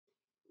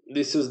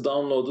this is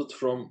downloaded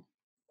from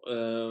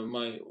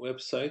my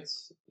website,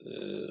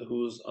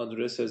 whose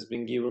address has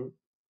been given.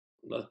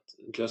 But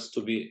just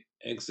to be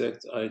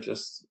exact, I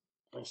just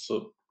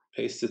also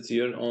pasted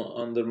here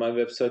under my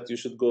website. You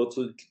should go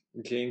to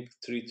link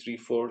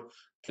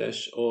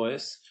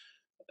 334-OS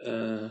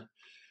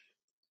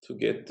to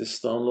get this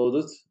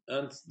downloaded.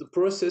 And the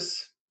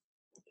process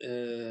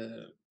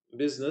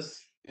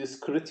business is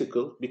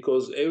critical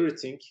because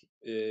everything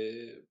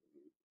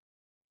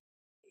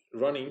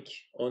running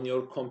on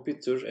your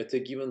computer at a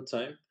given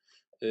time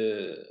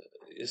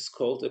is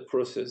called a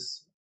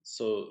process.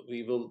 So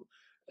we will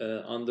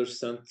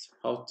understand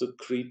how to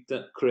create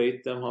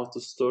them, how to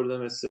store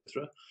them,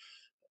 etc.,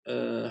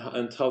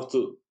 and how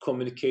to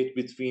communicate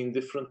between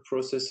different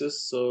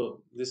processes.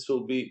 So this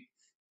will be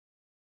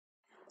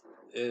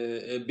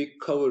a big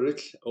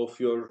coverage of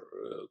your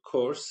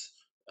course,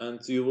 and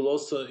you will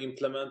also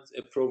implement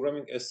a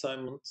programming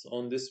assignment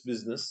on this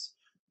business.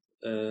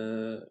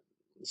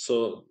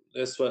 So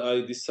that's why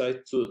I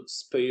decided to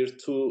spare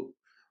 2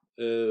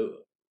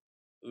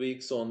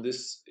 weeks on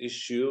this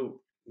issue.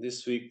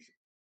 This week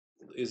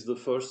is the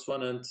first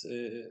one, and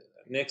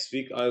next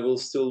week I will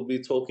still be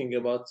talking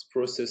about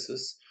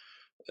processes,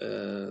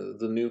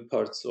 the new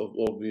parts of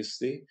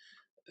obviously.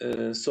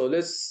 So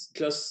let's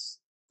just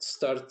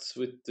start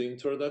with the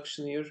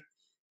introduction here,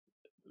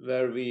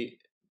 where we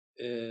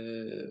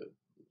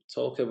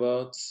talk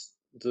about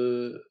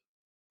the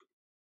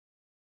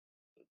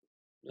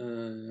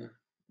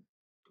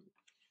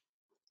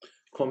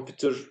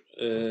computer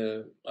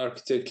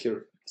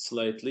architecture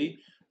slightly.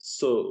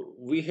 So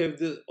we have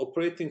the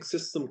operating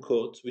system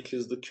code, which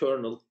is the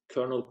kernel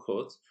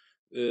code,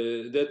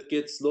 that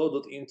gets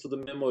loaded into the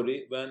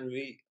memory when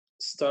we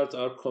start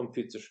our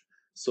computer.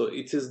 So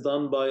it is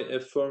done by a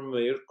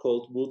firmware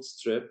called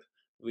Bootstrap.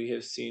 We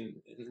have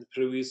seen in the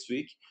previous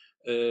week.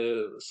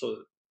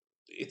 So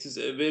it is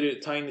a very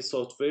tiny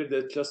software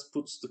that just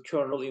puts the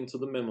kernel into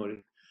the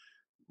memory.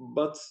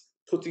 But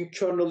putting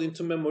kernel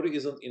into memory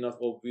isn't enough,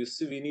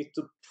 obviously. We need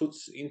to put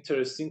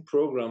interesting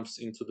programs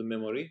into the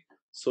memory.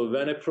 So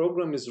when a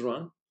program is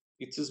run,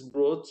 it is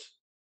brought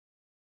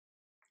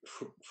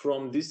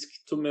from disk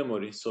to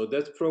memory. So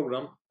that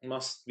program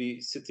must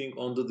be sitting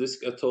on the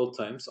disk at all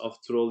times.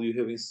 After all, you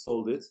have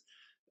installed it.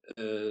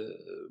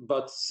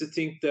 But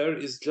sitting there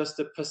is just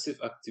a passive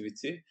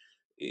activity.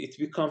 It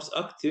becomes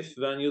active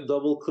when you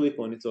double click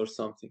on it or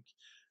something.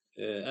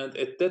 And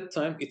at that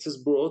time, it is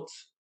brought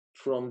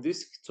from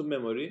disk to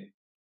memory.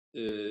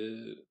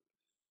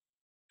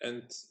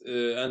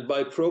 And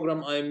by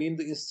program, I mean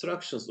the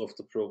instructions of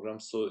the program.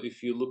 So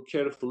if you look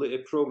carefully, a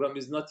program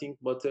is nothing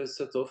but a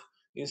set of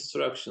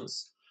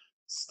instructions,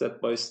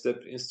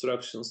 step-by-step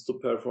instructions to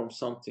perform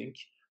something,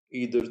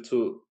 either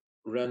to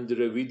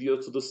render a video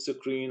to the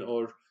screen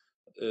or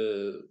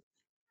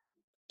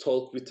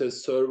talk with a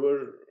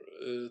server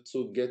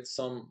to get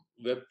some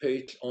web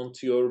page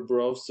onto your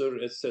browser,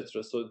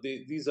 etc. So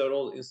these are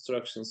all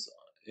instructions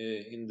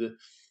in the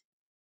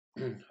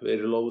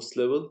very lowest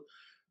level.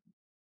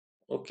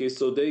 Okay,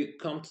 so they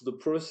come to the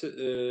process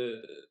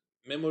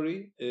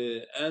memory,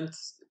 and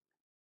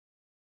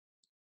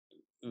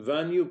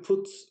when you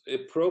put a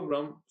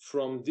program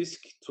from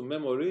disk to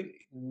memory,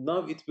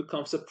 now it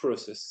becomes a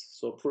process.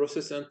 So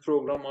process and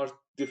program are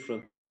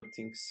different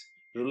things,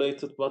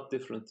 related but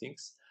different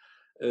things.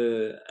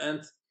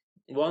 And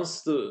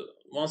once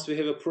we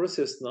have a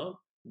process now,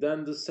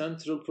 then the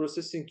central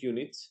processing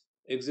unit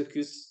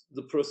executes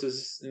the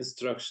process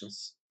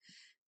instructions.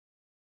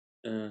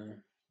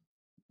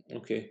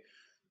 Okay,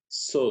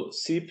 so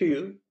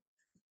CPU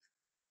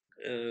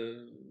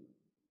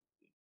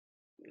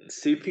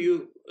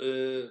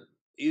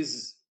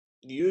is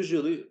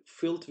usually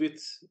filled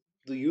with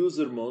the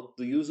user mode,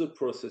 the user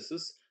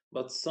processes,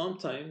 but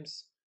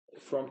sometimes,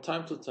 from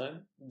time to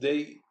time,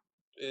 the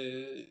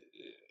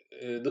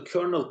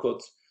kernel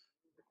code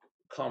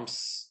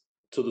comes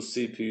to the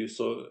CPU.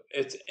 So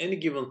at any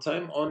given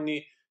time,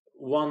 only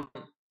one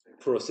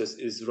process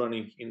is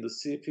running in the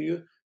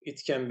CPU.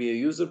 It can be a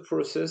user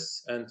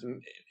process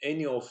and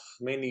any of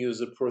many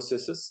user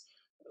processes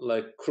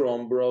like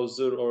Chrome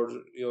browser or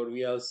your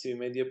VLC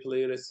media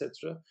player,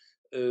 etc.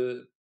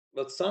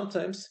 But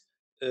sometimes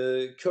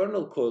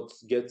kernel code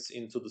gets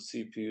into the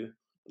CPU.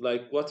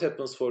 Like what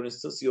happens, for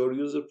instance, your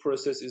user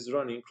process is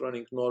running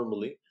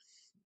normally,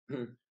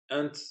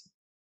 and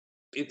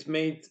it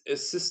made a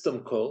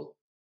system call.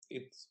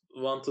 It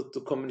wanted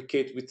to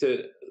communicate with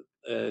a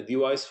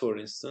device, for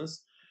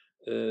instance.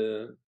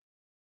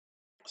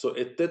 So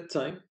at that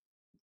time,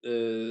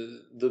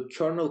 the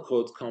kernel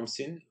code comes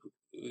in,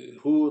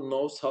 who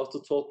knows how to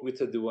talk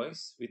with a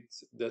device, with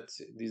that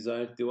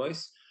desired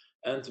device.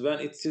 And when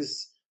it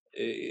is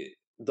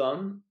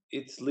done,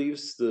 it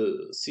leaves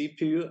the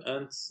CPU,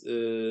 and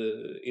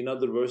in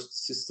other words, the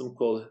system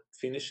call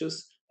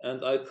finishes,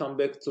 and I come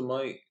back to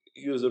my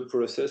user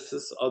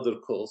processes, other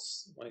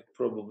calls, like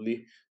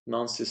probably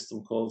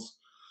non-system calls.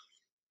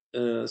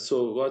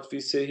 So what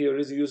we say here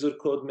is user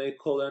code may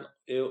call an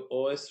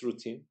OS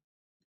routine.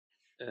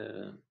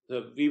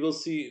 We will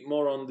see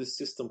more on this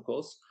system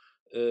calls.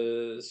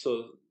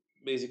 So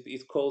basically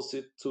it calls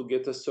it to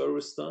get a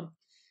service done.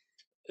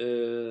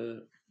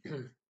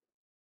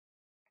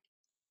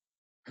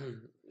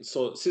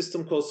 So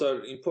system calls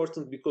are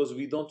important because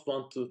we don't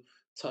want to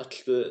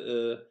touch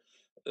the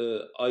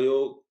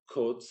IO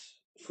code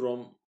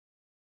from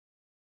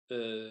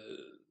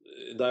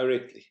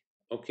directly.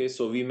 Okay,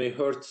 so we may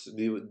hurt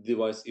the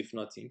device if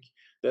nothing.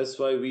 That's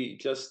why we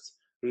just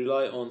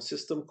rely on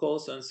system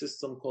calls, and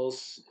system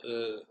calls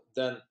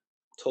then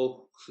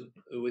talk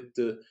with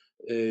the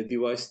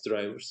device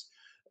drivers.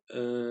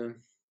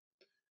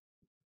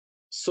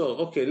 So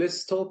okay,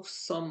 let's talk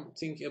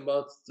something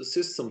about the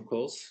system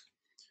calls.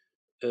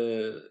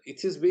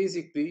 It is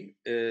basically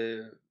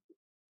an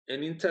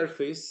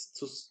interface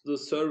to the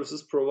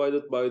services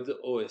provided by the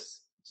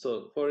OS.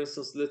 So for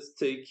instance, let's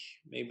take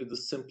maybe the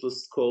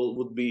simplest call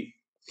would be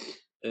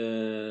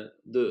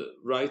the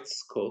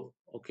writes call.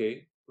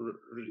 Okay,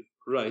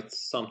 write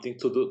something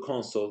to the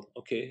console.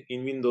 Okay,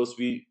 in Windows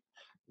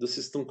the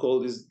system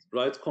call is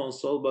write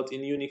console, but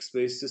in Unix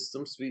based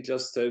systems we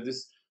just have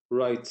this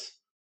write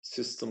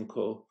system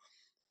call.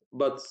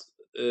 But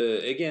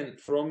again,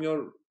 from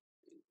your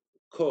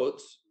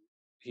code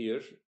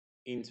here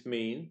int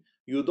main,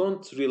 you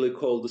don't really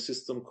call the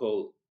system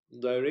call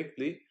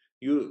directly.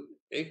 You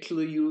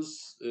actually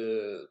use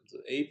the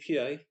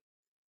API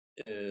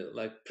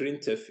like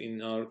printf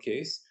in our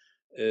case,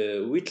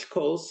 which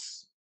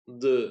calls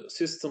the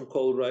system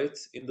call write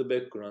in the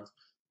background.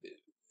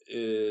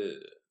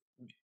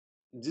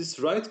 This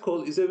write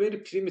call is a very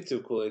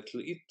primitive call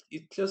actually.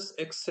 It just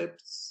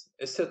accepts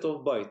a set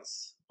of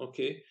bytes,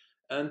 okay,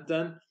 and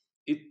then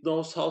it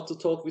knows how to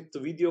talk with the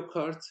video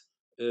card,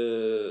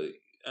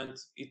 and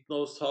it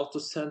knows how to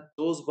send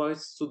those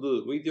bytes to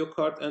the video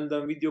card, and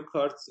then video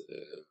card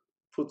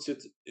puts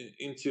it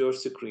into your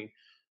screen.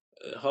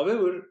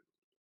 However,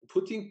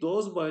 putting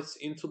those bytes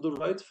into the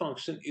write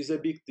function is a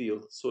big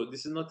deal. So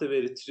this is not a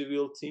very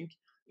trivial thing.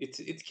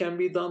 It can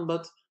be done,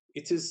 but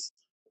it is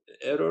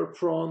error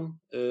prone.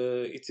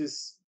 It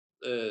is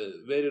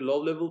very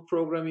low level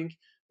programming.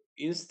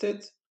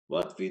 Instead,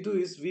 what we do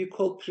is we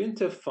call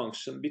printf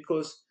function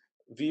because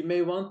we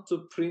may want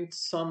to print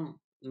some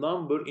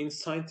number in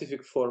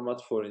scientific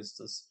format, for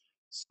instance.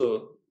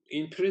 So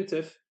in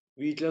printf,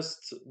 we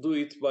just do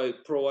it by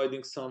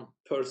providing some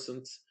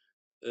percent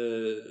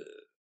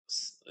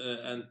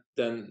and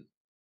then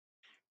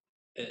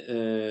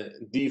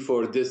D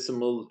for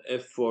decimal,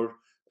 F for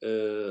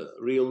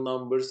real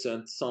numbers,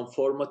 and some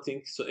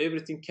formatting. So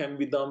everything can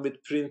be done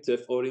with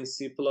printf, or in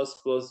C++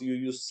 you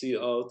use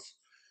cout.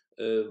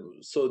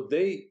 So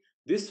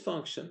this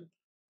function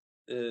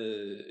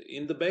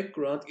in the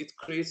background, it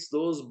creates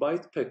those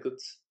byte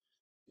package,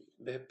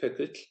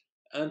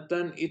 and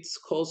then it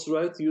calls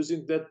write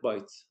using that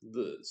byte.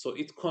 So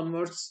it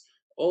converts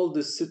all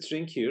the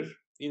string here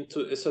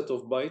into a set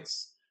of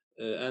bytes,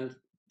 and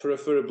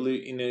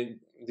preferably in a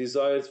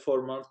desired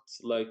format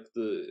like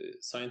the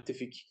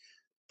scientific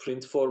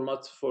print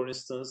format, for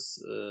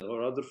instance,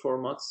 or other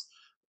formats.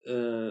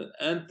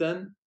 And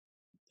then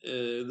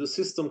the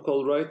system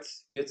call write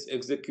gets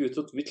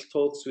executed, which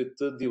talks with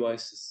the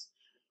devices.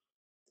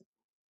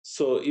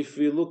 So if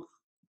we look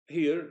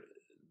here,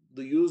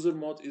 the user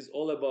mode is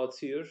all about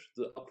here,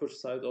 the upper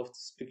side of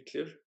this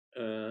picture,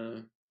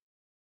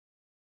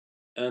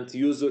 and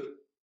user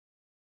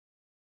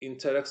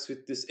interacts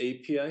with this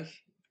API.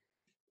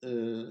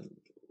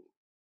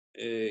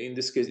 In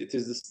this case, it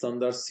is the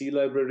standard C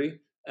library,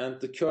 and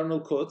the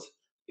kernel code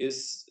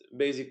is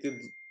basically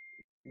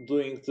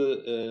doing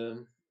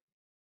the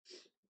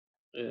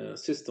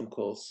system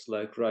calls,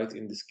 like write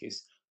in this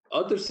case.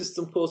 Other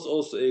system calls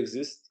also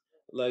exist,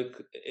 like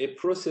a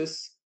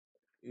process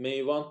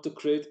may want to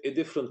create a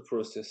different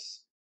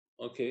process.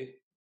 Okay,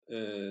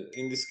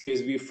 in this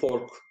case we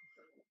fork.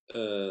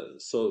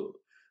 So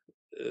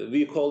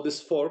we call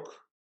this fork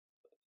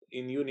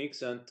in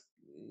Unix and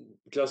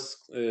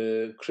just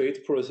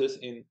create process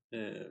in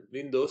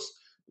Windows.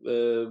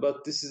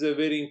 But this is a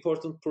very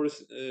important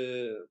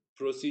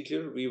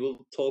procedure. We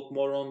will talk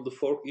more on the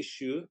fork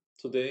issue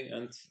today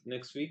and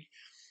next week.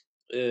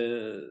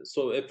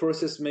 So a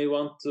process may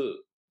want to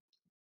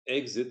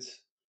exit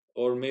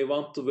or may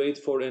want to wait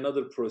for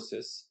another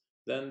process.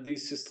 Then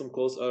these system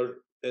calls are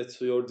at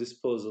your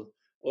disposal.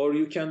 Or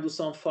you can do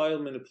some file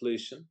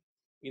manipulation.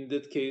 In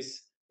that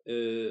case,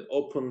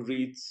 open,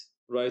 read,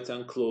 write,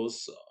 and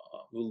close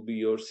will be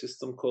your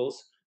system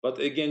calls. But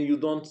again, you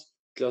don't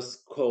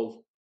just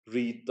call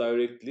read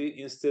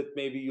directly. Instead,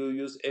 maybe you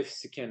use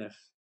fscanf,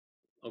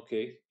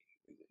 okay,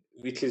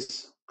 which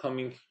is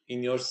coming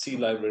in your C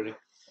library,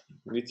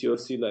 with your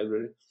C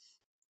library.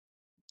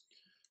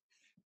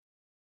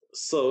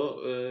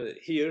 So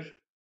here,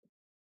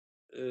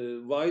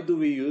 why do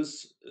we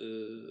use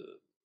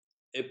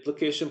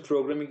application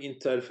programming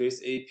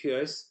interface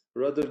APIs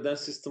rather than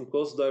system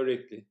calls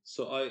directly?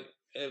 So I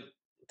have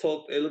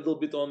talked a little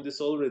bit on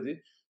this already.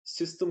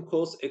 System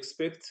calls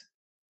expect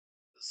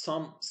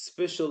some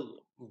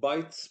special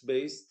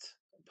bytes-based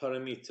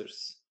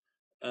parameters,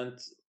 and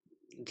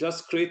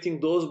just creating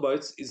those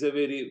bytes is a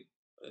very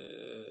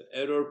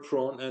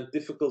error-prone and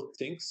difficult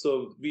thing.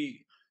 So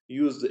we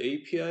use the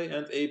API,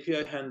 and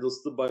API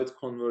handles the byte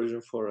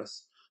conversion for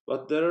us.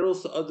 But there are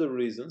also other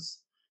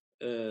reasons.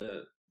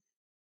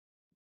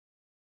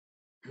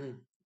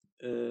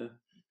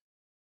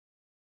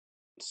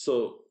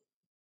 So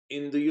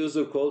in the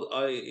user code,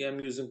 I am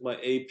using my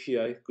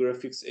API,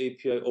 graphics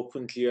API,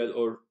 OpenGL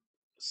or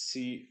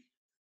C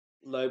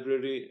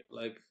library,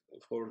 like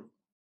for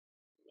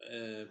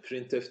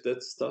printf,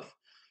 that stuff.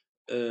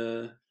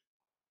 And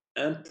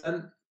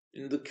then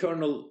in the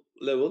kernel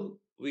level,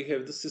 we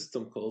have the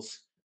system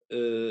calls.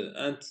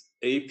 And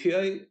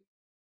API,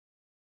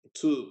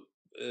 to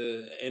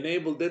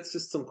enable that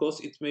system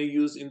calls, it may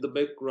use in the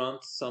background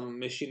some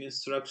machine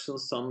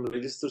instructions, some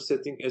register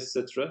setting,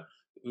 etc.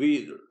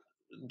 We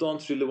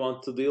don't really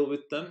want to deal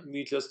with them.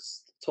 We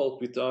just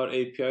talk with our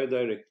API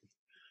directly.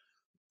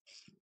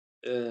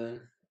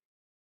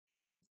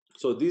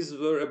 So these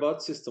were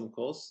about system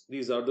calls.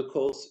 These are the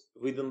calls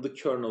within the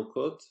kernel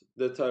code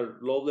that are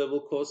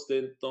low-level calls.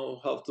 They know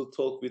how to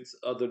talk with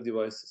other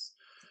devices.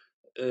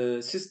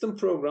 System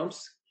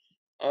programs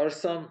are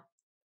some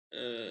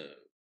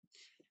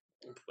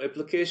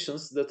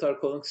applications that are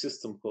calling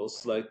system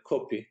calls, like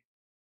copy.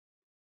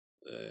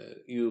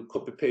 You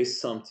copy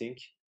paste something,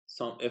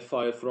 a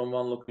file from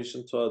one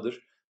location to other.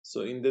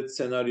 So in that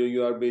scenario,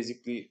 you are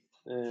basically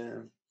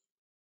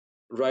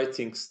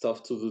writing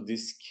stuff to the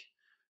disk.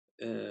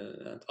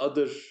 And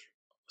other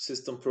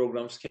system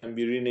programs can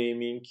be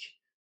renaming,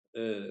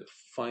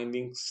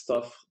 finding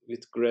stuff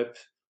with grep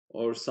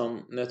or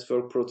some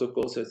network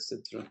protocols,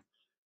 etc.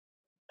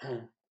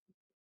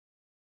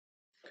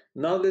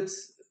 Now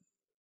let's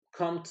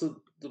come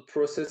to the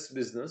process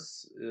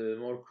business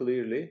more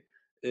clearly.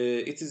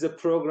 It is a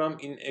program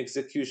in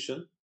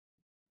execution,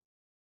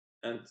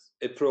 and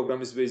a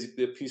program is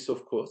basically a piece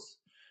of code,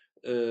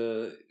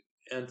 and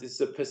it's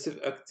a passive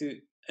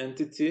active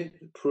entity.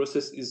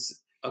 Process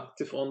is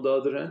active on the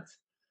other end,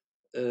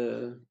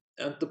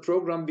 and the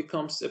program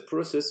becomes a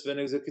process when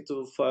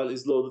executable file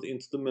is loaded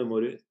into the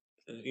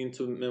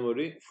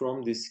memory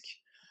from disk.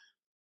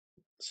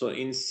 So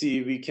in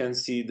C, we can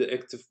see the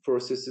active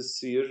processes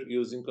here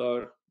using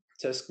our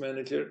task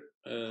manager.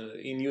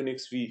 In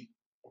Unix, we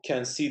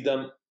can see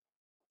them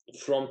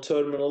from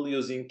terminal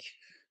using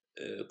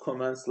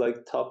commands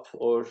like tab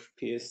or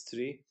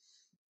ps3.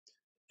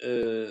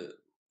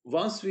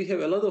 Once we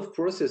have a lot of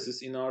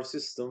processes in our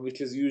system,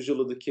 which is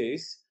usually the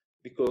case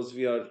because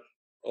we are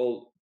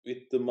all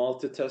with the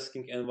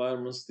multitasking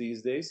environments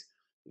these days,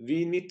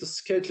 we need to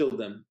schedule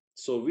them.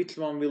 So which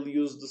one will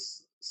use the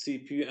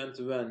CPU and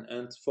when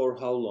and for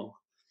how long?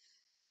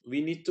 We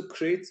need to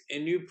create a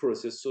new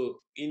process.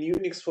 So in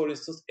Unix, for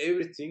instance,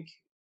 everything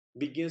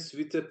begins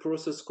with a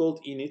process called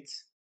init.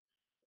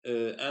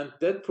 And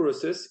that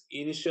process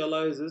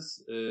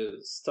initializes,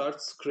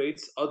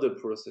 creates other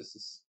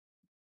processes.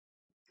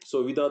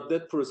 So without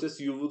that process,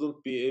 you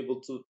wouldn't be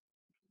able to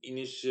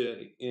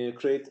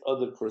create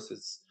other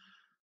processes.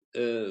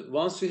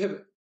 Once you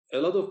have a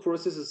lot of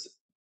processes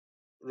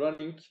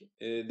running,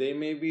 they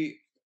may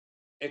be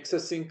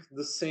accessing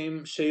the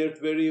same shared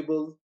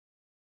variable.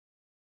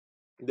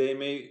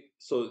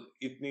 So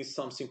it needs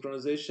some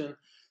synchronization.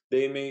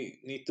 They may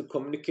need to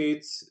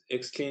communicate,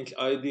 exchange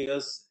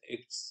ideas,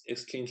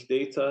 exchange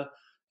data,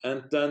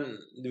 and then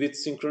with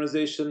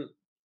synchronization,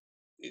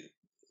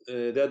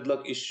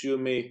 deadlock issue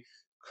may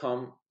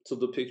come to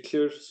the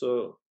picture.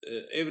 So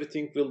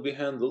everything will be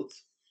handled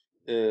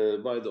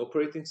by the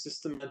operating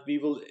system, and we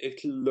will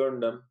actually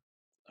learn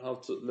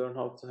how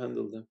to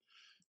handle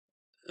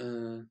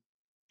them.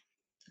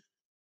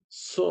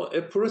 So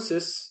a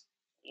process,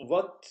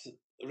 what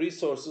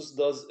resources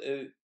does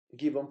a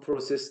given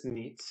process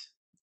need?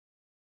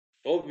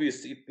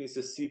 Obviously, it needs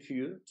a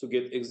CPU to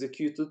get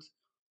executed.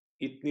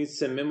 It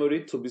needs a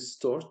memory to be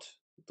stored,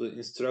 the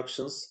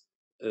instructions.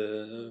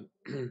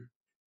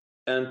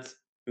 And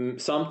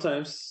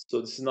sometimes,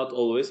 so this is not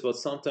always, but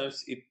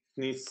sometimes it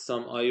needs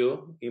some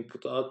I/O,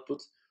 input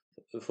output,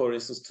 for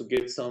instance, to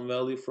get some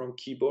value from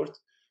keyboard.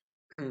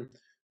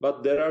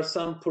 But there are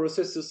some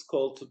processes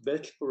called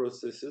batch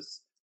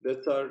processes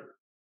that are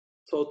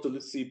totally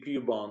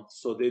CPU bound,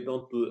 so they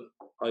don't do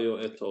I/O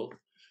at all,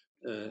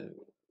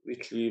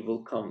 which we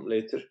will come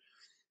later.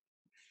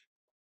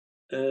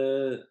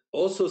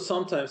 Also,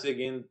 sometimes,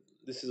 again,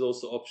 this is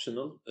also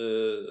optional.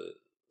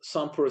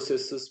 Some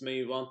processes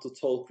may want to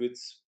talk with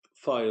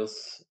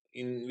files,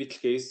 in which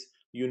case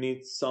you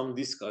need some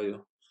disk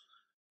I/O.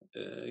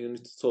 You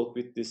need to talk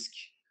with disk.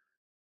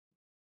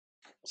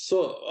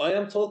 So I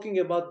am talking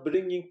about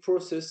bringing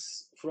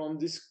process from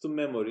disk to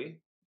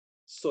memory.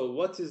 So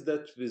what is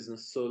that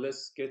business? So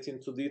let's get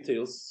into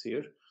details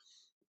here.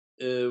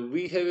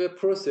 We have a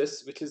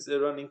process which is a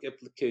running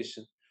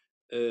application,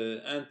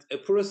 and a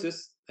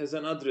process has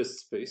an address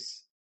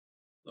space.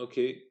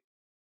 Okay,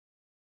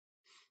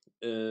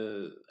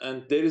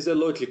 and there is a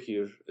logic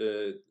here.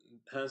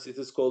 Hence, it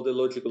is called the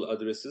logical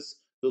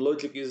addresses. The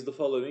logic is the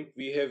following: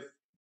 we have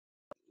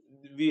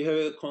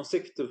a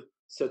consecutive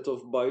set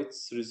of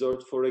bytes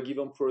reserved for a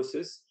given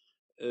process,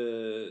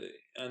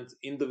 and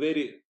in the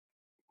very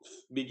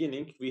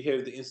beginning, we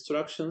have the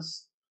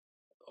instructions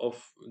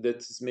that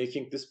is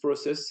making this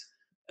process.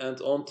 And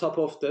on top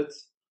of that,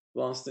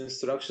 once the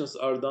instructions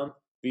are done,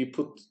 we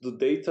put the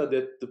data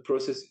that the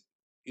process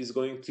is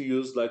going to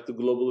use, like the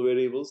global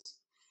variables.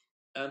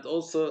 And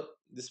also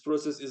this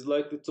process is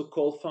likely to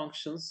call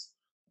functions,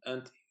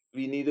 and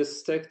we need a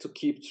stack to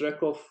keep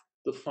track of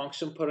the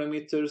function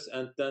parameters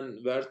and then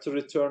where to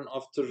return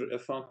after a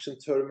function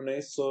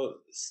terminates. So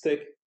stack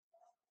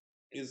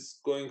is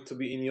going to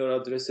be in your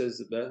address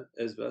as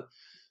well.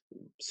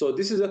 So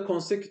this is a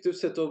consecutive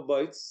set of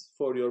bytes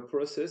for your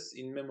process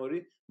in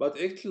memory, but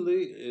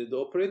actually the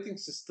operating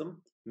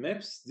system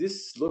maps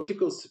this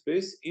logical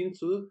space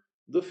into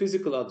the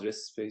physical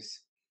address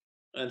space.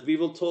 And we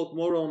will talk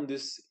more on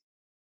this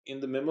in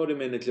the memory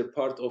manager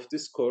part of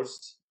this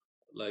course,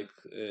 like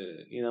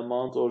in a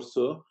month or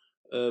so.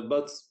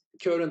 But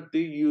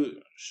currently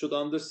you should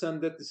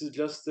understand that this is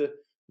just an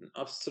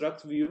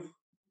abstract view,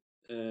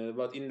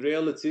 but in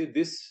reality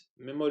this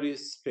memory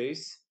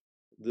space,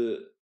 the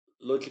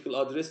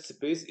logical address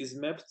space, is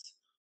mapped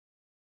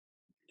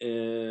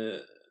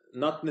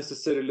not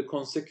necessarily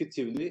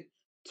consecutively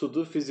to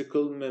the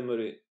physical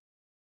memory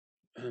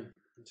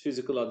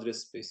physical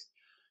address space.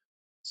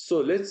 So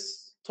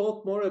let's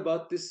talk more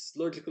about this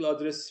logical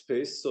address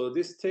space. So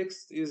this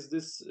text is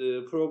this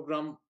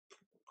program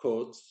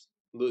code,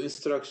 the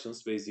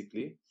instructions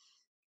basically.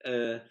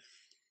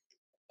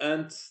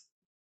 And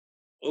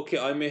okay,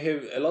 I may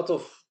have a lot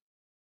of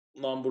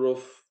number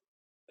of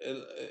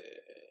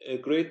a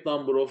great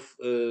number of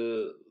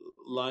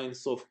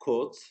lines of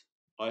code.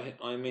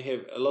 I may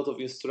have a lot of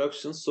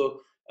instructions.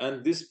 So,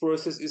 and this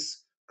process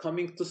is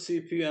coming to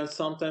CPU, and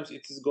sometimes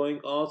it is going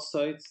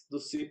outside the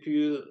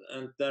CPU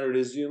and then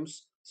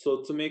resumes.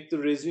 So to make the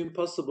resume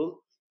possible,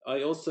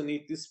 I also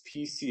need this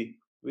PC,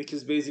 which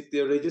is basically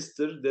a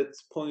register that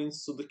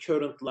points to the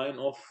current line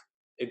of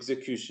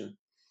execution.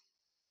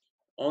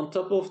 On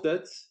top of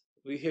that,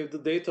 we have the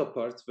data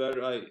part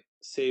where I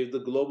save the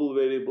global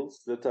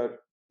variables that are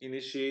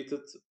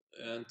initiated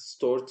and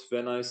stored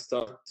when I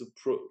start the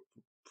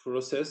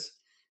process.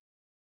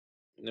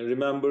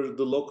 Remember,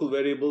 the local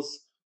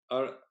variables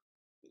are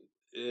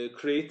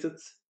created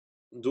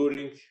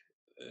during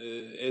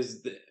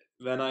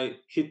when I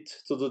hit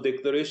to the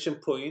declaration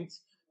point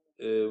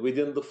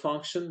within the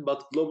function,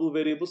 but global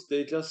variables,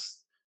 they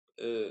just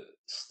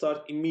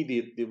start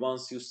immediately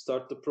once you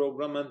start the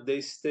program, and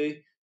they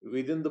stay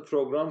within the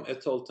program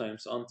at all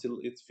times until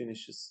it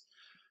finishes.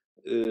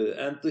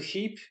 And the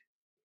heap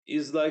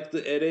is like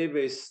the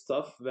array-based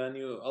stuff. When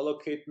you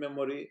allocate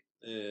memory,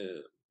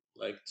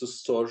 like to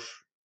store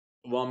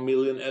 1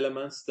 million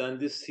elements, then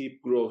this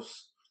heap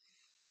grows.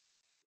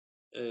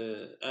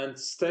 And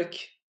stack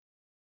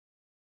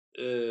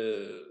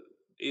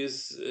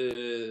is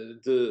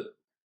the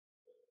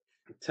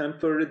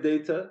temporary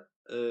data,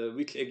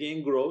 which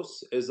again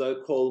grows as I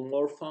call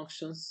more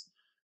functions,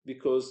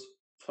 because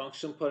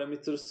function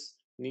parameters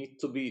need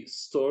to be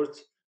stored,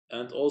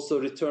 and also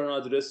return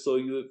address. So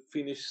you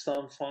finish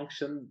some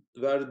function,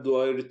 where do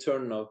I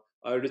return now?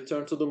 I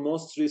return to the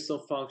most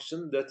recent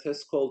function that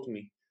has called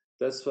me.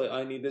 That's why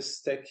I need a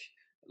stack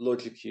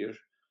logic here.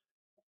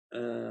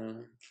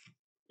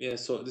 Yeah,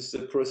 so this is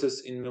a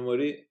process in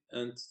memory,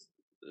 and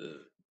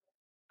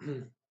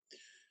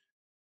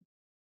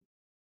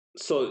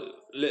so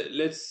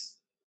let's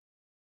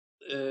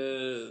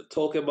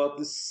talk about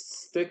this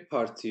stack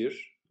part here.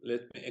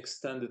 Let me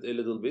extend it a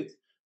little bit.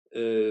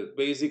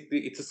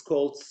 Basically, it is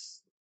called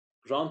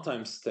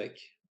runtime stack,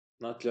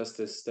 not just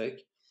a stack.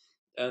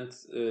 And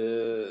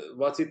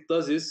what it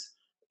does is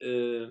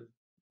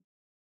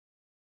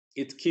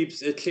it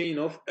keeps a chain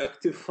of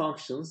active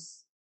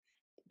functions,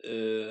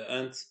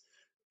 and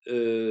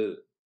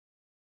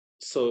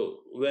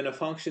so when a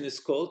function is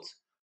called,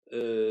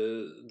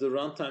 the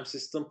runtime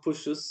system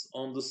pushes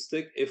on the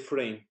stack a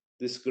frame,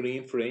 this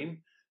green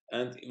frame,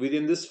 and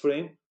within this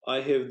frame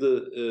I have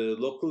the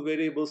local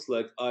variables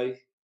like I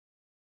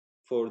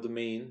for the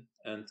main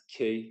and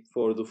k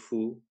for the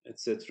foo,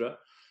 etc.,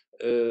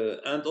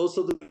 and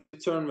also the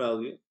return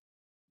value.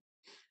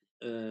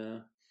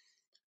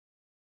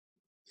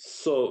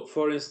 So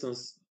for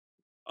instance,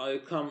 I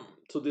come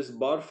to this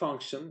bar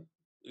function,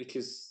 which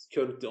is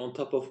currently on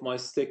top of my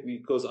stack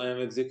because I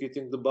am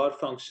executing the bar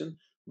function.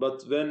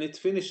 But when it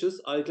finishes,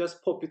 I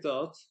just pop it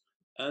out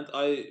and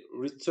I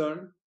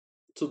return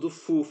to the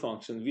foo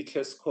function, which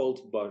has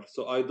called bar.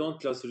 So I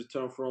don't just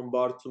return from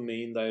bar to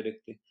main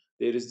directly.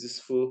 There is this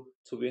foo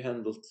to be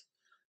handled.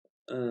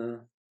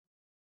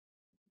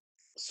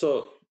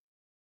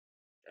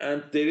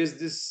 And there is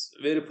this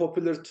very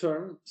popular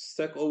term,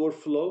 stack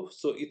overflow.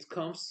 So it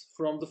comes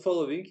from the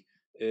following: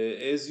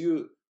 as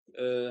you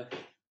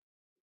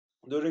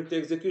during the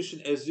execution,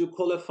 as you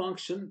call a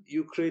function,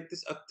 you create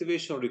this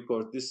activation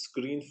record, this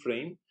screen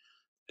frames,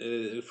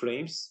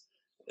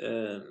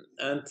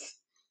 and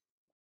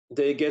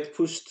they get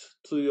pushed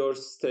to your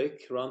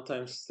stack,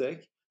 runtime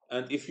stack.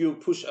 And if you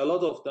push a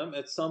lot of them,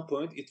 at some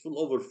point it will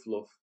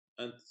overflow,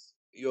 and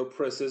your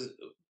process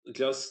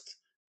just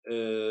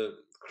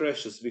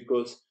crashes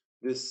because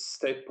this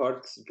stack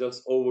part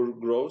just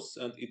overgrows,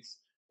 and it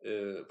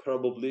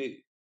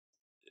probably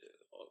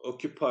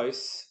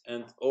occupies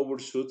and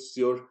overshoots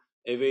your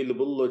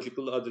available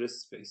logical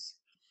address space.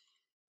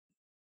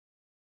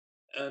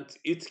 And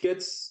it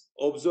gets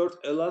observed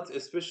a lot,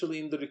 especially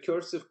in the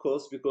recursive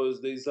calls,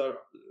 because these are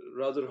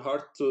rather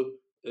hard to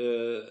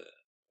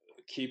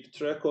keep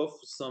track of.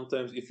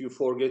 Sometimes if you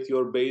forget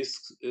your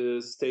base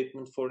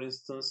statement, for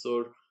instance,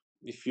 or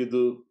if you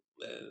do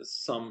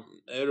some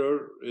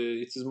error,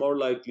 it is more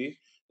likely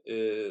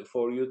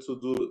for you to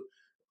do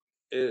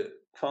a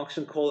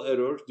function call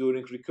error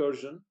during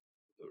recursion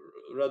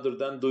rather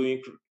than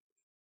doing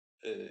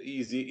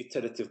easy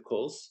iterative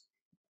calls.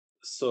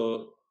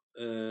 So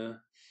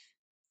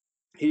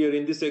here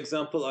in this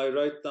example, I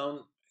write down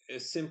a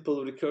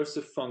simple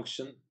recursive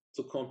function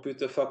to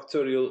compute a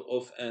factorial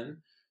of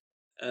n,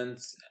 and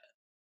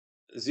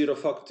 0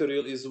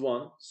 factorial is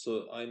 1,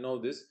 so I know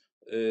this.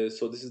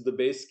 So this is the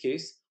base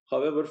case.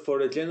 However,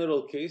 for a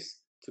general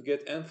case, to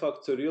get n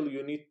factorial,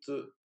 you need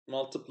to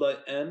multiply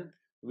n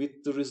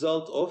with the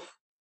result of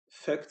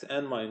fact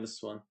n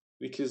minus 1,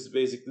 which is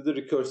basically the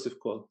recursive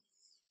call.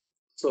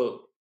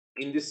 So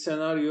in this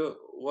scenario,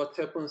 what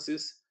happens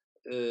is,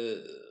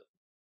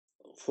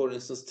 for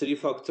instance, 3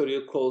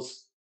 factorial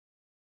calls,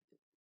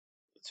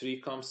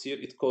 3 comes here,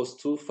 it calls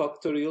 2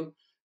 factorial,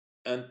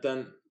 and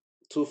then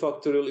 2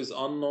 factorial is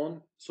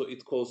unknown, so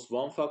it calls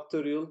 1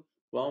 factorial.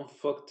 1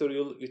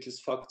 factorial, which is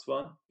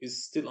fact1,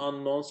 is still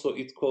unknown, so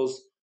it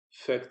calls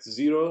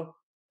fact0.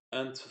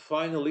 And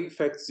finally,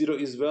 fact0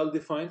 is well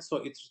defined, so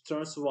it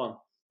returns 1.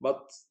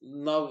 But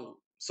now,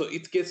 so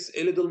it gets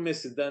a little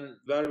messy. Then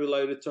where will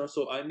I return?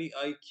 So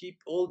I keep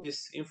all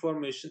this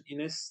information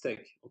in a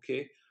stack,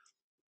 okay?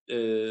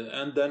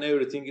 And then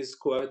everything is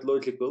quite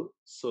logical.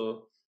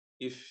 So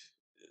if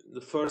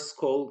the first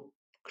call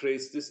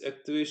creates this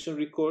activation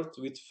record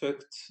with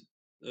fact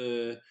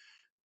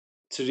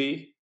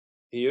 3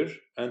 here,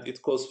 and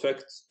it calls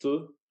fact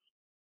 2,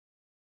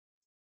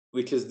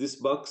 which is this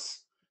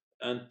box,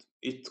 and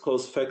it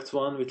calls fact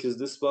 1, which is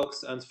this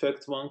box, and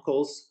fact 1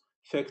 calls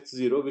fact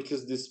 0, which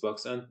is this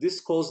box, and this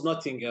calls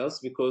nothing else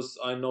because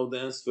I know the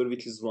answer,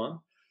 which is 1.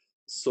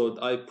 So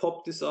I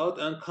pop this out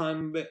and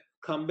come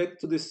back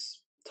to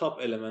this top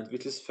element,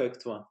 which is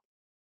fact 1.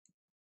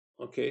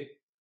 Okay,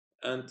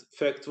 and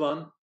fact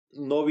 1,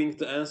 knowing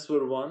the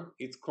answer 1,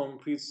 it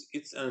computes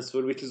its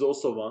answer, which is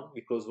also 1,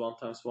 because 1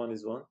 times 1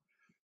 is 1.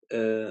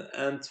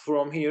 And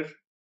from here,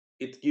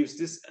 it gives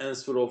this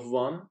answer of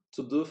 1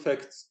 to the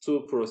fact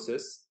 2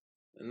 process,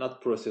 not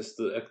process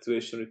the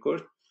activation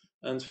record.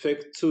 And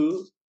fact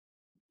 2,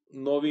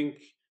 learning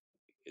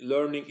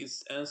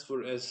its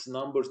answer as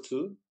number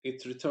 2,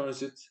 it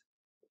returns it,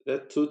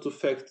 that 2 to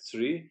fact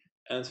 3,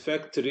 and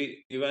fact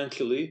 3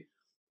 eventually,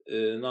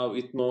 now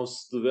it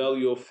knows the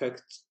value of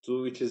fact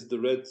 2, which is the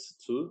red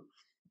 2.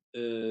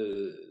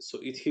 So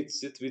it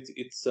hits it with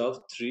itself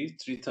 3.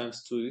 3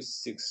 times 2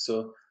 is 6.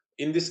 So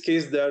in this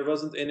case, there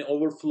wasn't any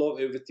overflow.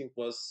 Everything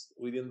was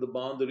within the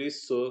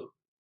boundaries. So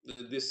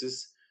this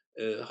is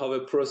how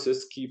a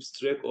process keeps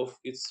track of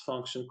its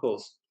function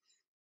calls.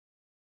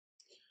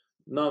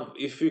 Now,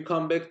 if we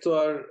come back to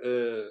our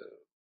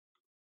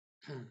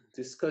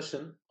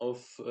discussion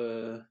of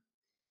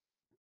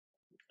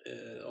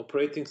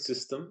operating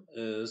system,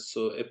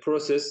 so a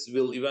process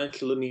will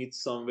eventually need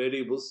some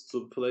variables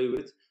to play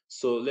with.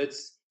 So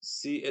let's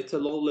see at a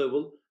low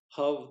level,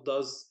 how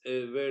does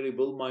a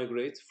variable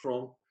migrate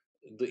from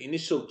the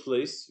initial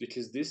place, which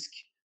is disk,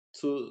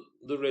 to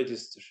the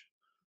register.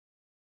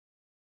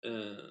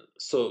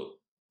 So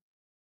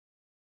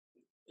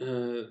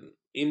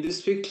in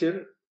this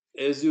picture,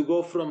 as you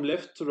go from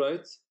left to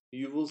right,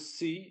 you will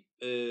see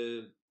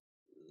the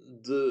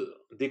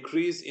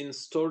decrease in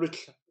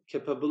storage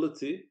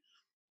capability.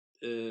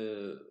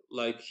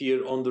 Like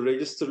here on the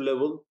register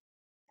level,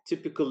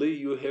 typically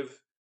you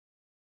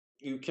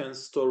can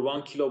store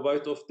 1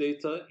 kilobyte of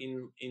data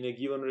in a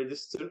given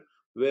register,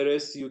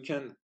 whereas you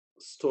can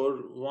store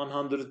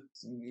 100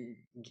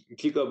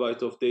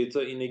 gigabyte of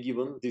data in a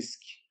given disk.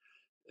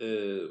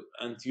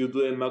 And you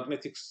do a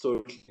magnetic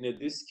storage in a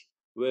disk,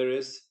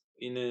 whereas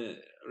in a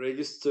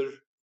register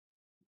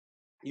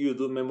you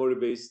do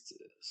memory-based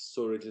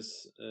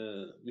storages,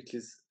 which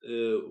is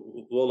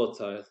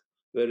volatile,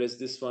 whereas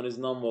this one is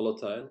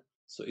non-volatile,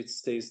 so it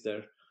stays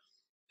there.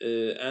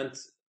 And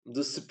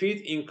the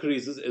speed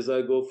increases as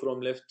I go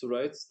from left to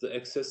right, the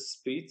access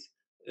speed.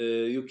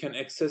 You can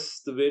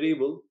access the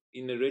variable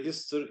in a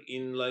register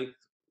in like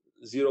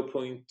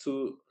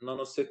 0.2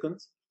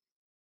 nanoseconds.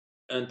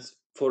 And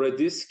for a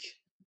disk,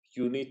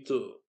 you need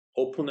to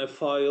open a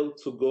file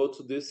to go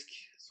to disk.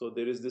 So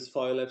there is this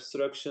file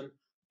abstraction.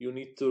 You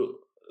need to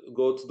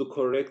go to the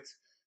correct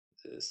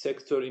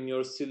sector in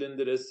your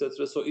cylinder,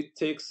 etc. So it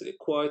takes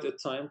quite a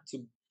time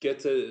to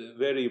get a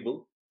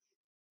variable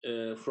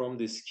from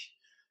disk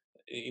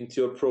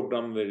into your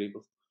program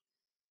variable.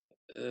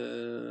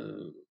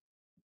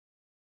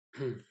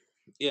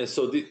 Yeah,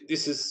 so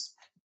this is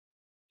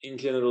in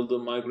general the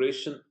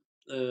migration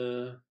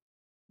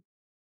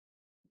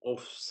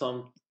of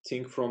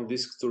something from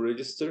disk to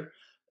register.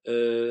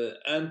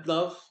 And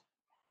now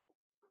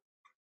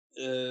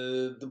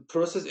the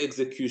process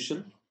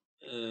execution.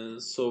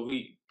 So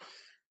we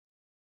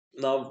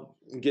now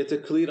get a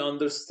clear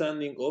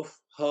understanding of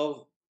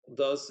how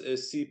does a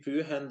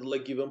CPU handle a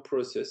given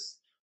process.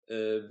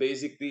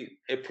 Basically,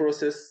 a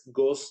process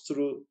goes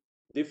through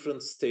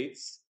different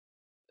states,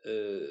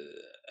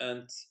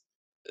 and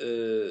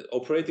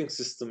operating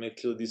system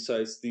actually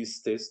decides these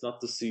states, not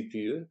the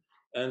CPU.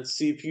 And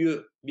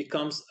CPU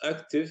becomes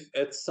active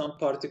at some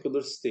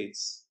particular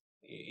states.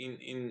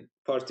 In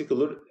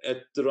particular, at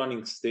the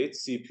running state,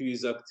 CPU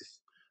is active,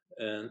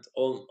 and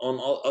on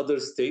all other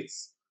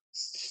states,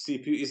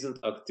 CPU isn't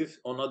active.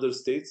 On other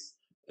states,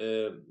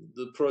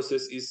 the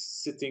process is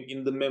sitting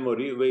in the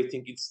memory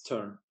waiting its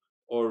turn,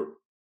 or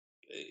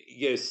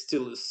yes,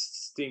 still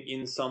sitting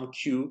in some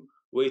queue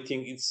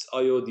waiting its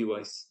IO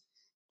device.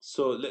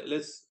 So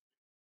let's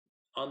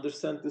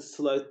understand this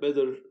slide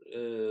better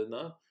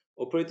now.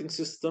 Operating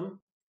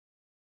system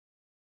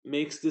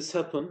makes this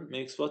happen,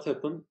 makes what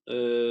happen?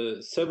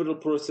 Several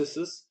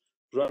processes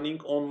running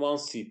on one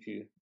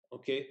CPU.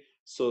 Okay,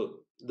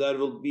 so there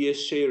will be a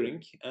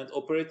sharing, and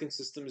operating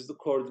system is the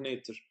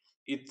coordinator.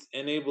 It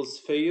enables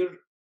fair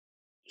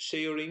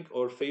sharing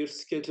or fair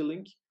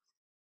scheduling.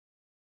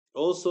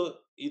 Also,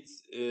 it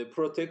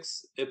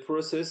protects a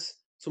process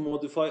to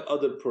modify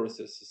other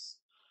processes.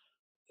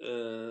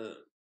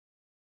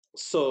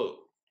 So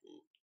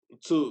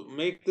to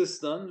make this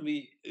done,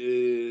 we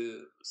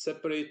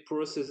separate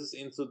processes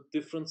into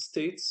different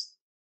states,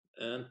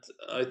 and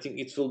I think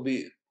it will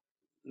be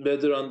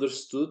better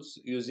understood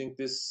using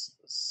this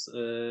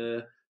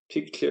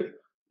picture.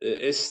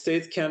 A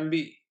state can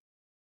be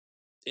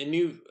a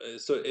new,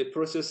 so a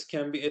process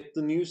can be at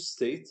the new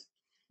state.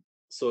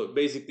 So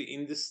basically,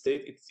 in this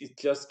state, it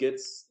just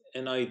gets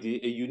an ID,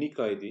 a unique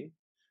ID,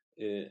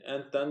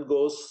 and then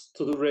goes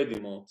to the ready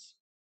mode,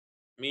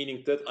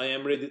 meaning that I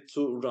am ready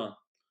to run.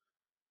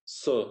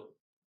 So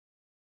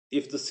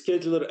if the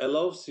scheduler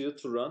allows you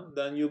to run,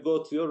 then you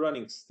go to your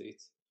running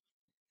state.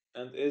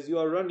 And as you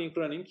are running,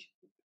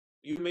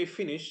 you may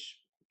finish,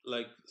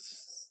 like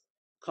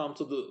come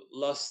to the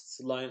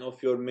last line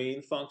of your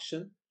main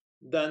function,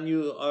 then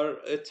you are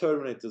a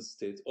terminated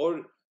state.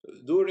 Or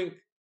during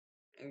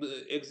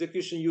the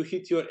execution, you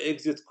hit your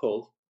exit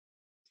call,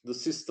 the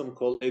system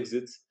call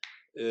exit.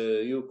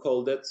 You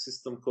call that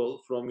system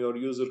call from your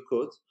user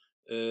code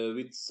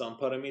with some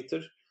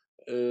parameter,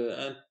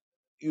 and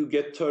you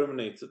get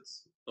terminated.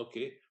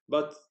 Okay,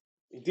 but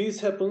this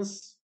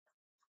happens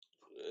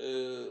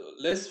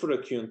less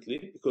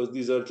frequently because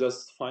these are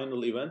just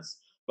final events.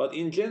 But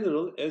in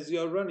general, as you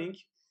are running,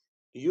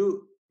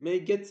 you may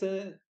get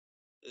a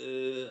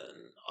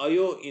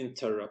IO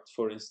interrupt,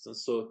 for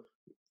instance. So,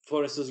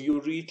 for instance,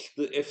 you reach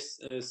the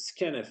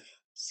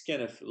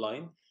scanf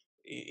line.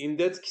 In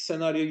that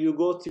scenario, you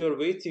go to your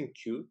waiting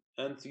queue,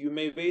 and you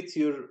may wait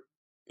your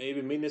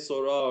maybe minutes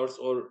or hours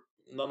or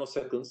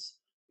nanoseconds.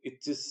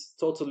 It is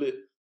totally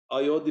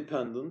IO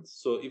dependent.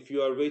 So if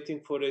you are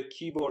waiting for a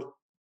keyboard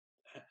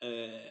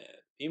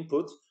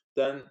input,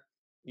 then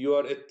you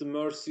are at the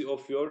mercy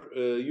of your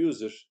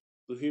user,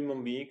 the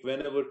human being.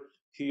 Whenever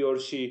he or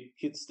she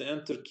hits the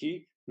enter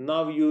key,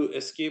 now you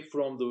escape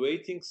from the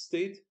waiting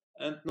state,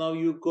 and now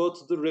you go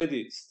to the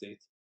ready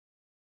state.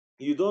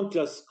 You don't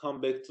just come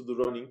back to the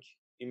running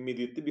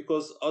immediately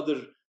because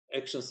other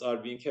actions are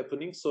being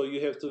happening, so you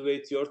have to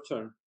wait your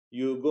turn.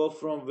 You go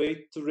from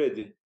wait to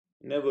ready,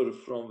 never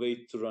from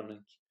wait to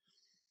running.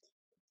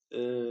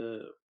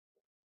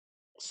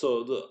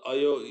 So the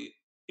IO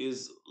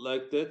is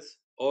like that.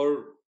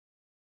 Or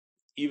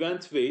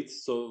event wait.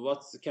 So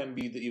what can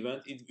be the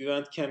event?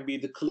 Event can be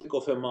the click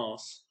of a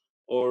mouse,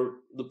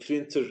 or the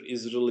printer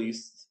is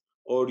released,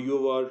 or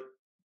you are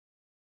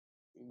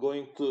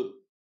going to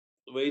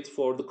wait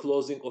for the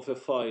closing of a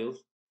file.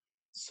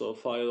 So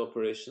file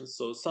operations.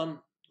 So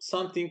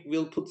something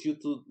will put you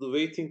to the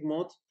waiting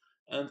mode,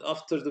 and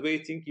after the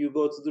waiting, you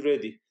go to the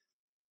ready.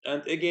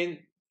 And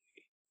again,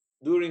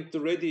 during the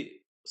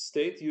ready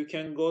state, you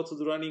can go to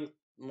the running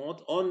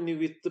mode only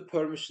with the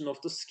permission of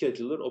the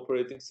scheduler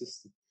operating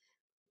system.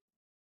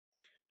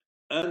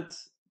 And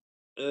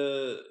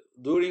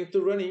during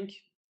the running,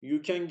 you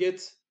can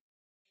get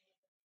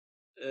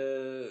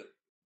an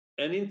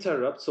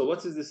interrupt. So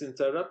what is this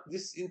interrupt?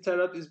 This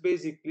interrupt is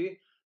basically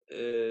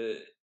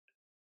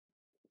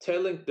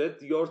telling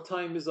that your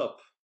time is up.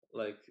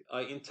 Like,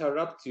 I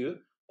interrupt you.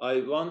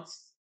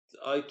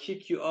 I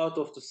kick you out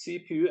of the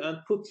CPU and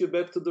put you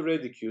back to the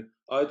ready queue.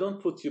 I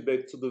don't put you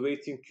back to the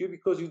waiting queue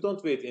because you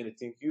don't wait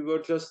anything. You were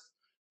just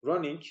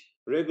running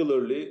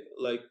regularly,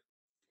 like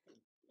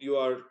you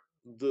are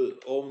the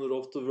owner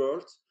of the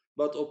world.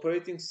 But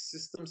operating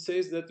system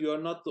says that you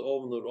are not the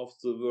owner of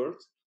the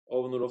world,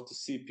 owner of the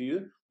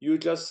CPU. You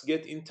just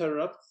get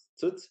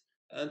interrupted,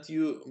 and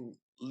you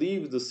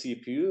leave the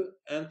CPU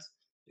and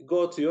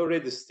go to your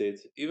ready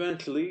state.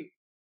 Eventually,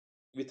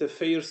 with a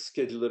fair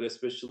scheduler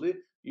especially,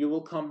 you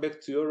will come back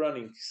to your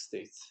running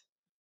state.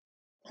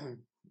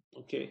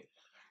 Okay,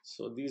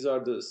 so these are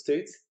the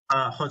states.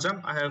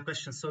 Hocam, I have a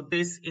question. So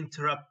this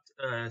interrupt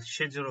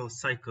schedule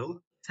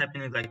cycle, it's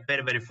happening like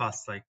very, very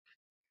fast, like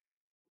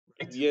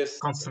right? Yes,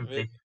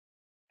 Constantly.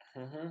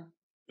 Mhm.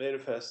 very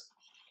fast.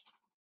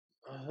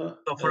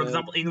 So, for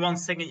example, in 1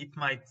 second, it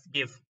might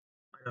give,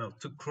 I don't know,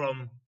 to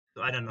Chrome,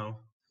 I don't know,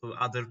 to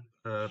other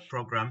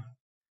program,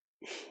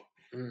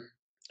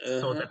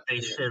 so that they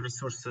share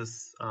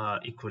resources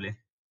equally.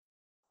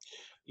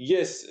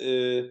 Yes.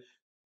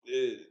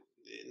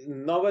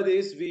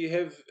 Nowadays we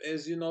have,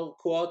 as you know,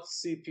 quad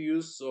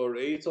CPUs, or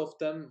 8 of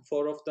them,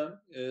 4 of them.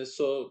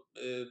 So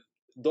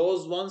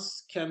those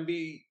ones can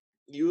be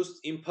used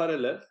in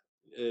parallel,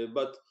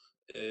 but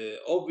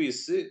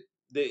obviously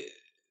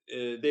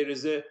there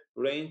is a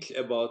range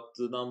about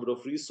the number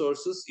of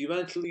resources.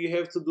 Eventually, you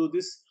have to do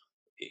this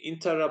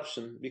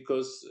interruption,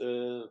 because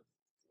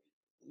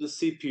the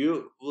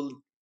CPU will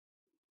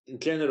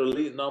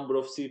generally, number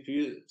of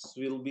CPUs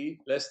will be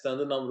less than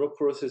the number of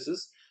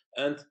processes,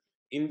 and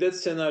in that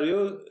scenario,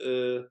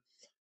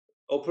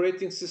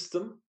 operating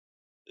system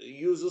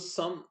uses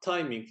some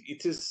timing.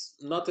 It is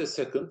not a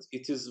second;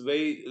 it is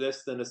way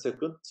less than a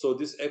second. So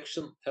this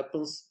action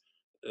happens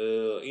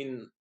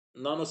in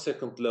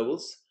nanosecond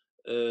levels,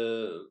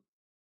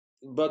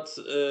 but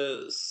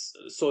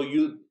so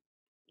you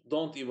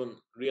don't even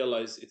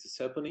realize it is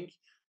happening,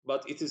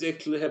 but it is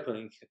actually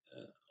happening.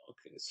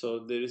 Okay,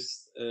 so the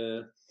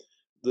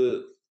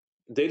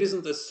there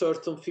isn't a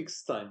certain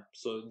fixed time.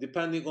 So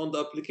depending on the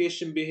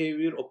application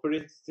behavior,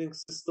 operating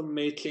system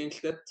may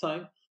change that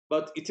time,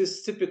 but it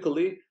is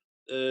typically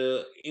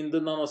in the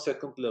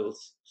nanosecond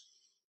levels.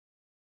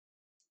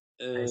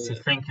 I see.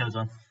 Thank you,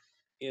 John.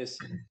 Yes.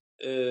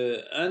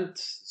 And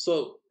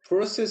so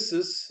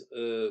processes,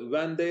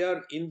 when they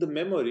are in the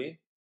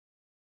memory,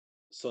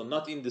 so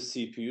not in the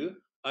CPU,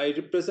 I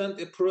represent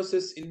a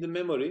process in the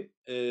memory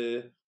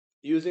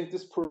using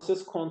this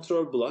process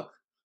control block,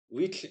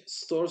 which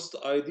stores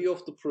the ID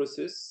of the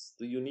process,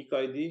 the unique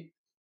ID,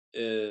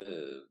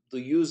 the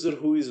user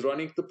who is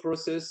running the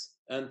process,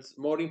 and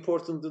more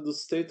importantly, the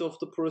state of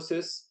the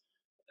process,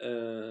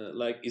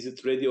 like is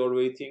it ready or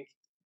waiting.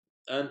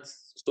 And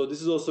so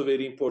this is also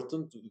very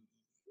important.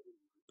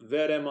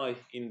 Where am I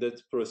in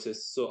that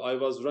process? So I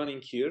was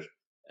running here,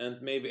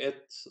 and maybe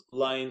at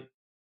line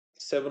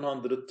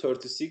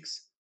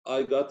 736,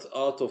 I got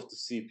out of the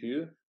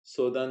CPU.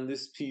 So then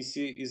this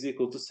PC is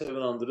equal to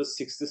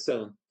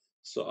 767.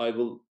 So I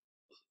will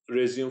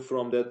resume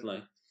from that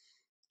line.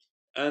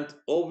 And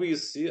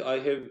obviously, I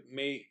have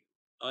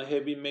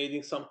been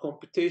making some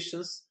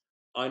computations.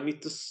 I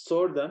need to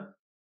store them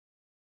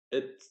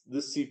at the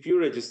CPU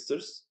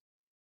registers.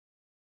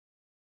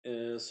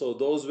 So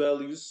those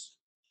values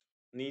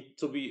need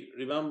to be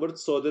remembered,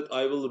 so that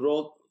I will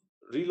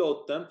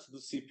reload them to the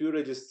CPU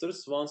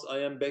registers once I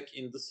am back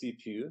in the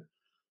CPU.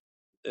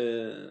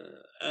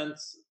 And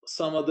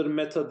some other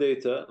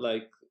metadata,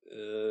 like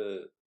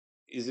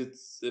is it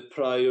a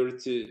prior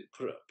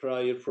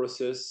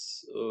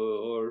process,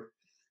 or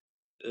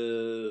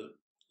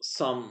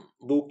some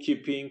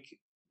bookkeeping.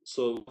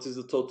 So what is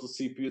the total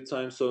CPU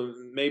time? So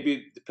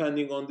maybe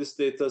depending on this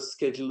data,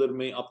 scheduler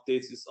may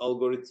update its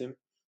algorithm,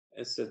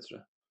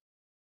 etc.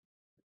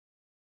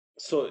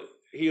 So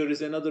here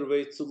is another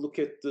way to look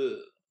at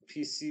the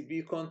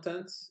PCB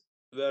content,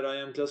 where I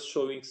am just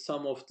showing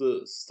some of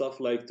the stuff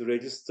like the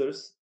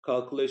registers,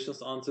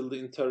 calculations until the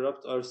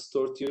interrupt are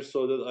stored here,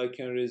 so that I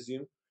can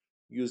resume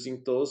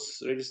using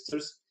those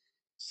registers.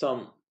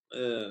 Some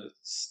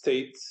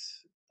state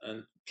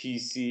and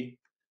PC.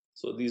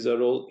 So these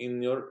are all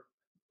in your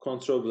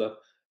control block.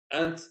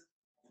 And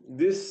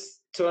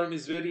this term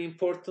is very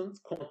important,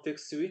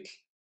 context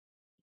switch.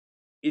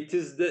 It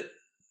is the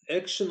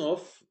action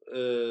of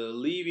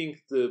leaving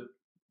the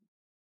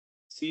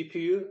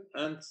CPU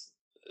and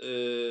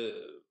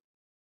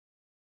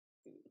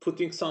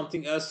putting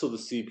something else to the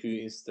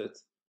CPU instead.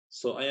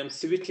 So I am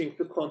switching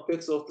the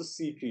context of the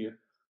CPU.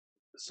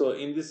 So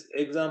in this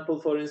example,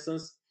 for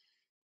instance,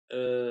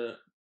 P0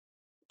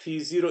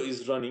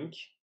 is running,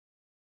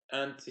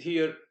 and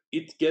here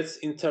it gets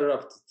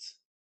interrupted.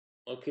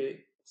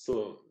 Okay,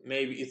 so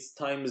maybe its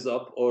time is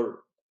up,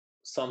 or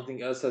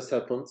something else has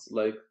happened,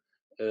 like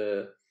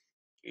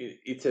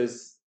it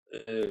has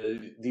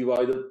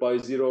divided by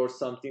 0 or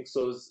something.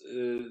 So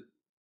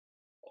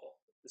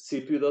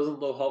CPU doesn't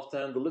know how to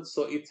handle it,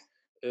 so it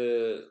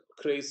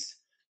creates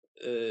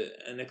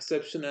an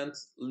exception and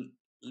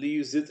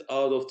leaves it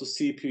out of the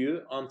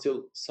CPU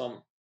until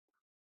some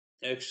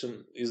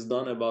action is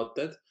done about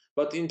that.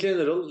 But in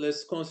general,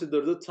 let's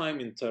consider the time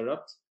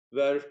interrupt,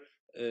 where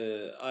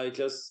I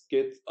just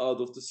get out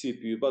of the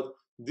CPU. But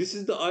this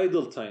is the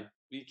idle time.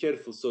 Be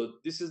careful. So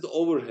this is the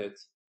overhead.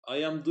 I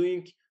am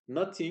doing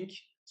nothing.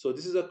 So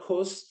this is a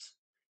cost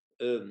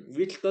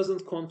which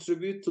doesn't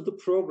contribute to the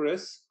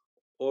progress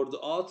or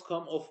the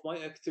outcome of my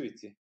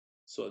activity.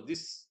 So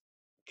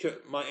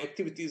my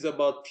activity is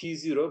about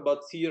P0,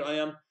 but here I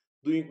am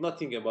doing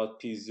nothing about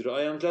P0.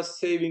 I am just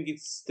saving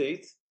its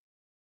state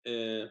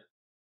to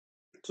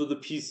the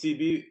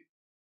PCB.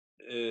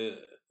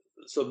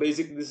 So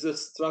basically, this is a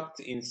struct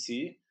in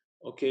C.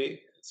 Okay,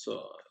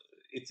 so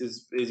it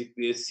is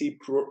basically a C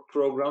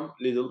program,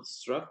 little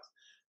struct.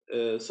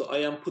 So I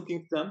am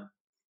putting them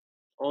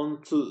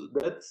onto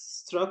that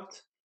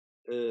struct,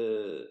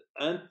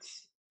 and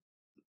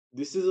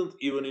this isn't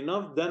even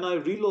enough, then I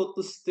reload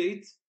the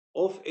state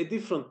of a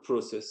different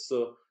process.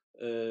 So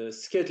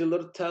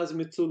scheduler tells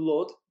me to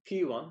load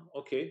P1.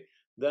 Okay,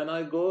 then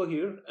I go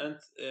here and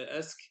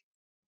ask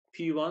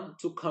P1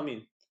 to come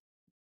in,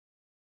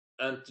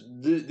 and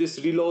this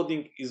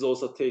reloading is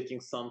also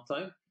taking some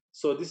time.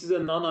 So this is a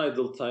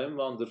non-idle time.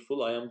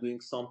 Wonderful. I am doing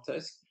some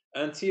task,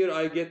 and here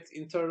I get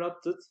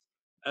interrupted,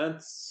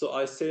 and so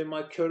I say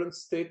my current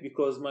state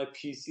because my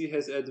PC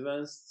has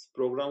advanced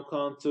program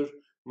counter,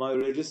 my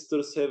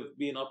registers have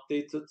been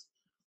updated,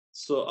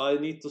 so I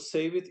need to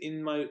save it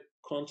in my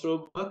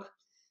control block.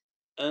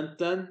 And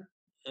then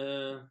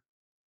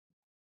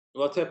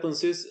what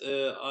happens is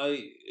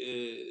I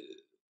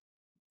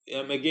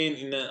am again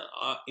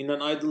in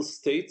an idle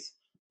state,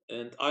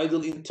 and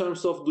idle in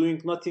terms of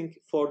doing nothing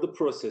for the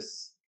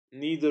process,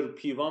 neither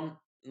P1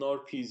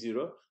 nor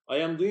P0. I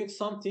am doing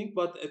something,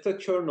 but at a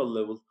kernel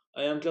level.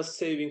 I am just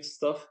saving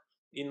stuff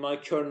in my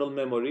kernel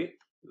memory,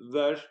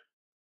 where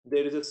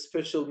there is a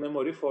special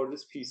memory for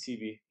this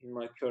PCB in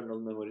my kernel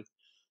memory,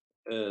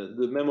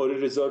 the memory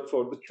reserved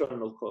for the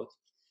kernel code.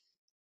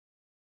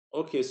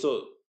 Okay,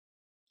 so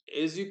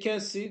as you can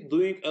see,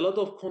 doing a lot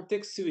of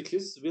context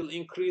switches will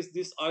increase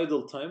this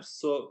idle times,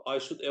 so I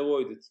should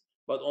avoid it.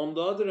 But on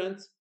the other hand,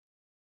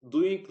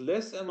 doing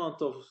less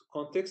amount of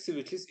context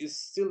switches is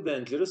still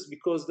dangerous,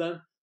 because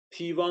then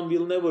P1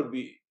 will never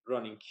be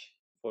running,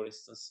 for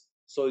instance.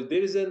 So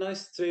there is a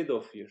nice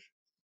trade-off here.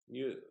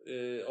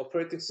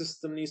 Operating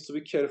system needs to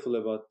be careful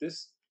about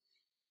this.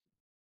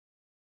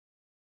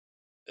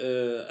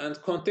 And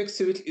context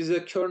switch is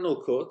a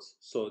kernel code,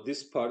 so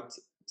this part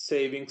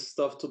saving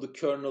stuff to the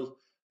kernel,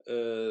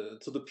 to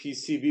the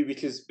PCB,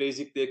 which is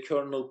basically a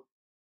kernel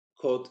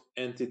code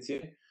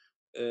entity,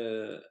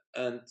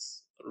 and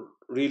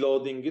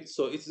reloading it.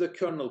 So it is a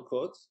kernel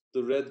code,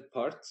 the red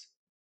part,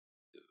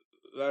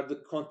 where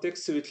the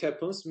context switch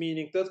happens,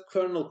 meaning that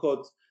kernel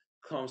code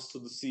comes to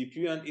the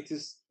CPU and it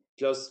is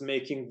just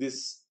making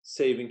this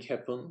saving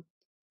happen.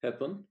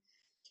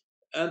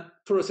 And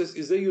process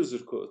is a user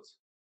code.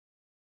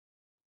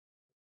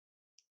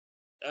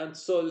 And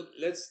so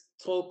let's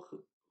talk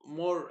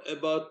more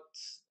about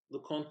the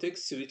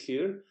context switch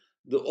here.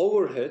 The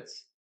overhead,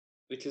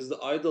 which is the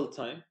idle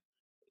time,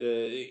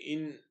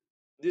 in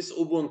this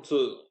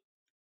Ubuntu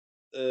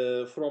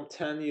from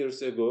 10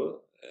 years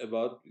ago,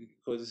 about,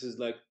 because this is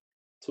like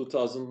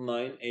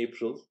 2009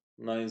 April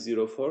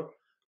 904.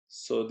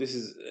 So this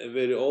is a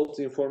very old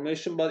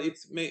information, but it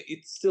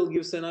still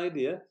gives an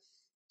idea.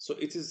 So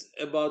it is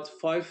about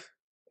 5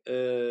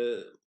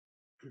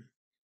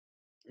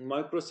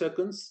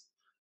 microseconds,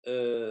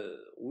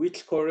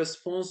 which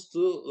corresponds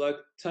to like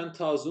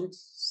 10,000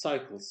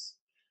 cycles.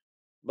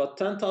 But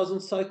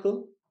 10,000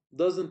 cycle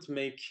doesn't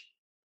make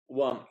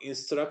one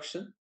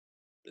instruction,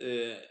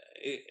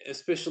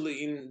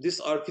 especially in this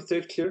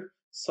architecture.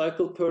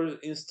 Cycle per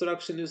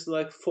instruction is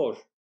like 4,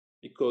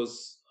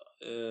 because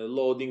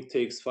loading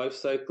takes 5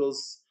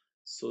 cycles,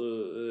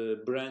 so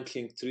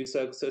branching 3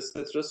 cycles,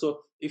 etc.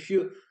 So if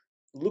you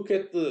look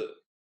at the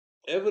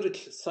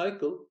average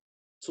cycle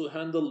to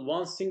handle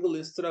one single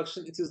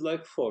instruction, it is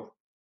like 4.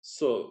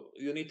 So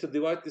you need to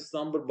divide this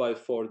number by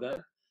 4.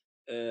 Then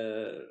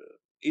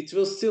it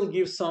will still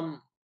give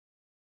some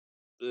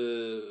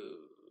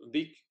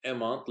big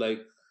amount,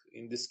 like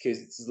in this case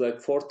it is like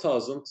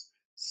 4,000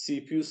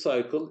 CPU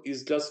cycle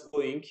is just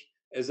going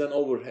as an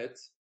overhead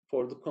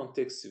for the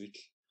context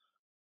switch.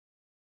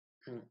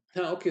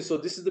 Okay, so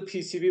this is the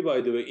PCB,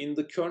 by the way, in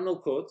the kernel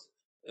code.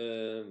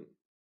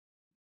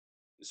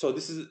 So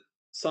this is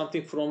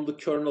something from the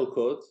kernel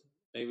code,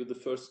 maybe the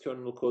first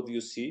kernel code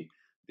you see.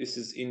 This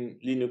is in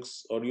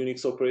Linux or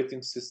Unix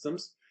operating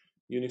systems,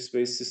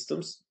 Unix-based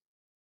systems.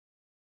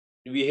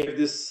 We have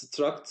this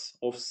struct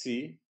of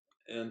C,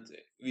 and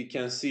we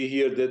can see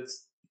here that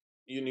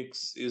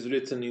Unix is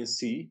written in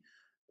C,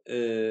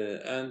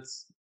 and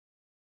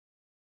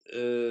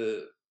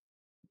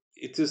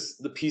it is,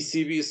 the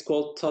PCB is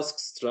called task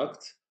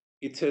struct.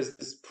 It has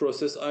this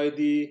process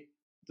ID,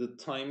 the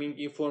timing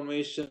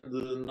information,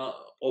 the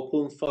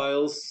open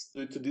files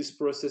due to this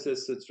process,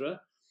 etc.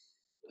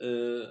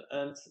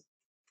 And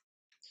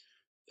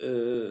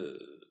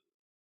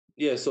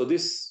yeah, so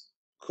this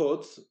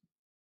code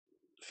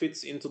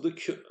fits into the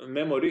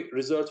memory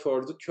reserved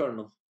for the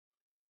kernel.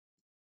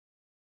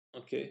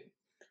 Okay.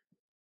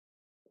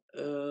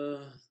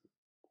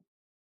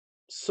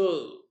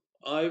 So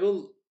I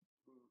will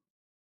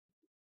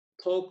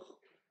talk.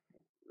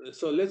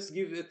 So let's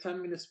give a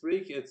 10 minutes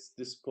break at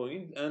this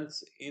point, and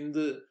in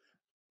the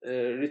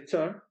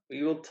return,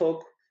 we will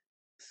talk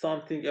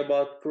something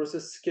about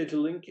process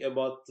scheduling,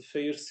 about the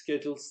fair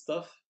schedule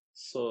stuff.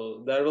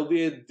 So there will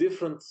be a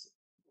different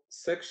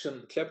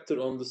section,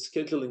 chapter on the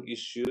scheduling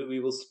issue. We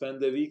will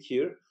spend a week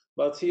here,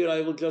 but here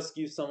I will just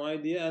give some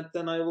idea, and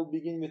then I will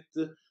begin with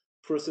the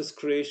process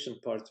creation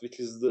part, which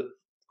is the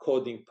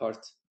coding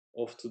part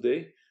of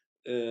today.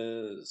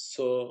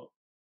 So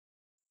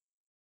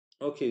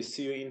okay,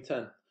 see you in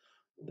 10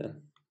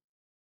 then.